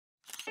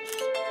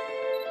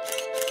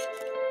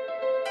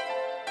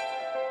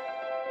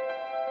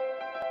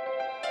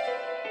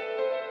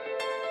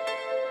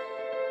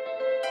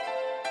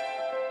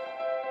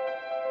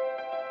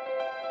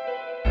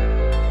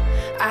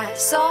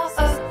Saw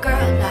a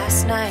girl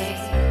last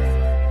night.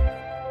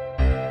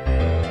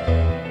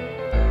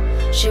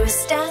 She was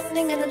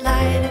standing in the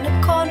light in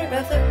a corner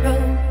of the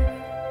room.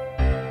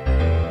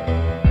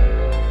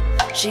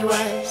 She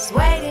was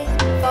waiting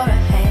for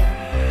a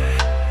hand.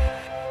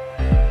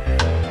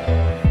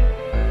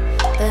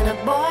 Then a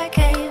boy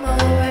came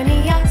over and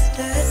he asked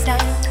her to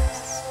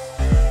dance.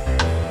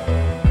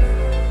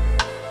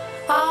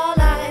 All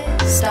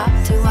eyes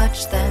stopped to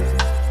watch them.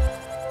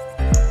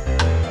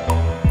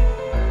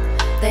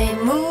 They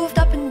moved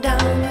up and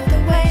down with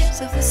the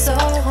waves of the soul.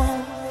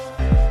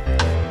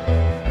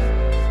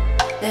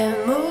 Their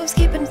moves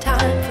keeping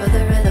time for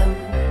the rhythm.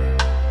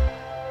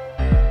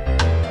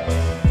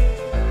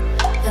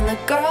 And the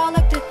girl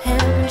looked at him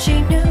and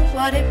she knew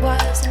what it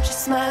was, and she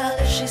smiled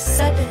as she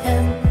said to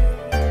him,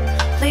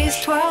 "Please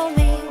twirl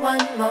me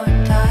one more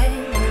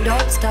time and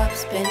don't stop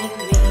spinning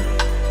me.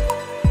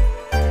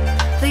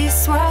 Please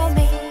swirl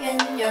me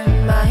in your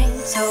mind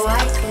so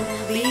I can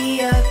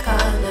be a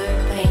color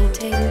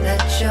painting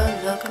that you'll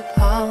look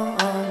upon."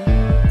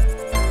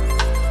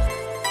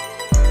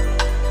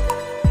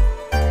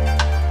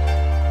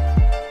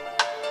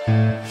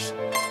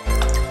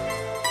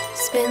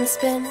 Spin,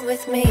 spin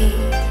with me.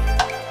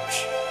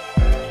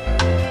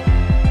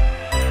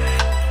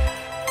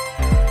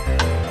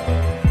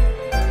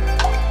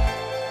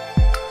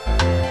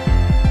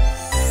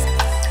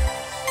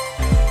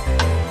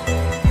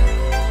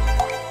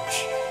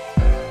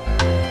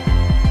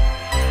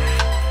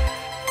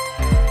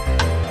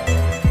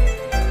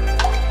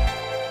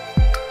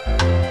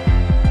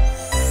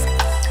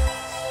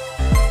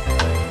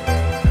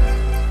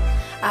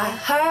 I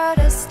heard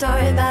a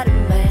story about a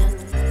man.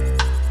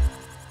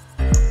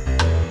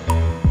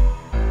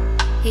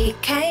 He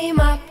came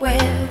up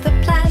with a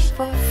plan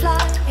for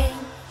flying.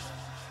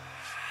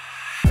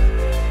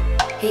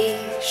 He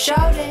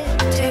showed it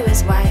to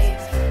his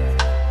wife.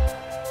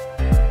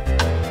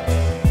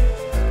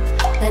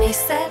 Then he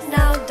said,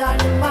 "Now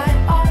darling, why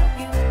are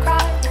you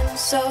crying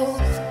so?"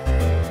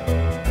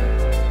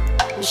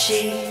 And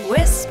she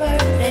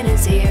whispered in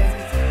his ear,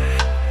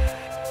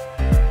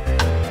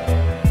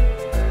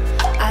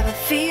 "I have a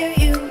fear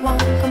you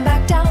won't come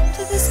back down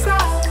to this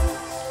ground."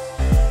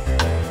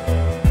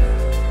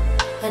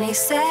 And he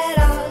said,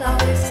 "I'll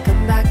always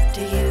come back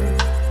to you.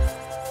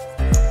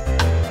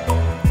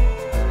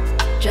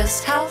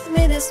 Just help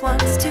me this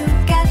once to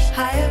get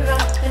higher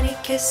up." And he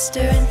kissed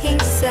her and he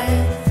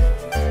said,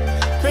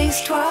 "Please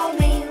twirl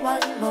me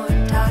one more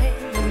time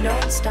and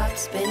don't stop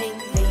spinning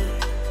me.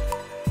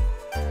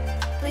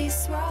 Please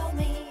swirl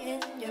me."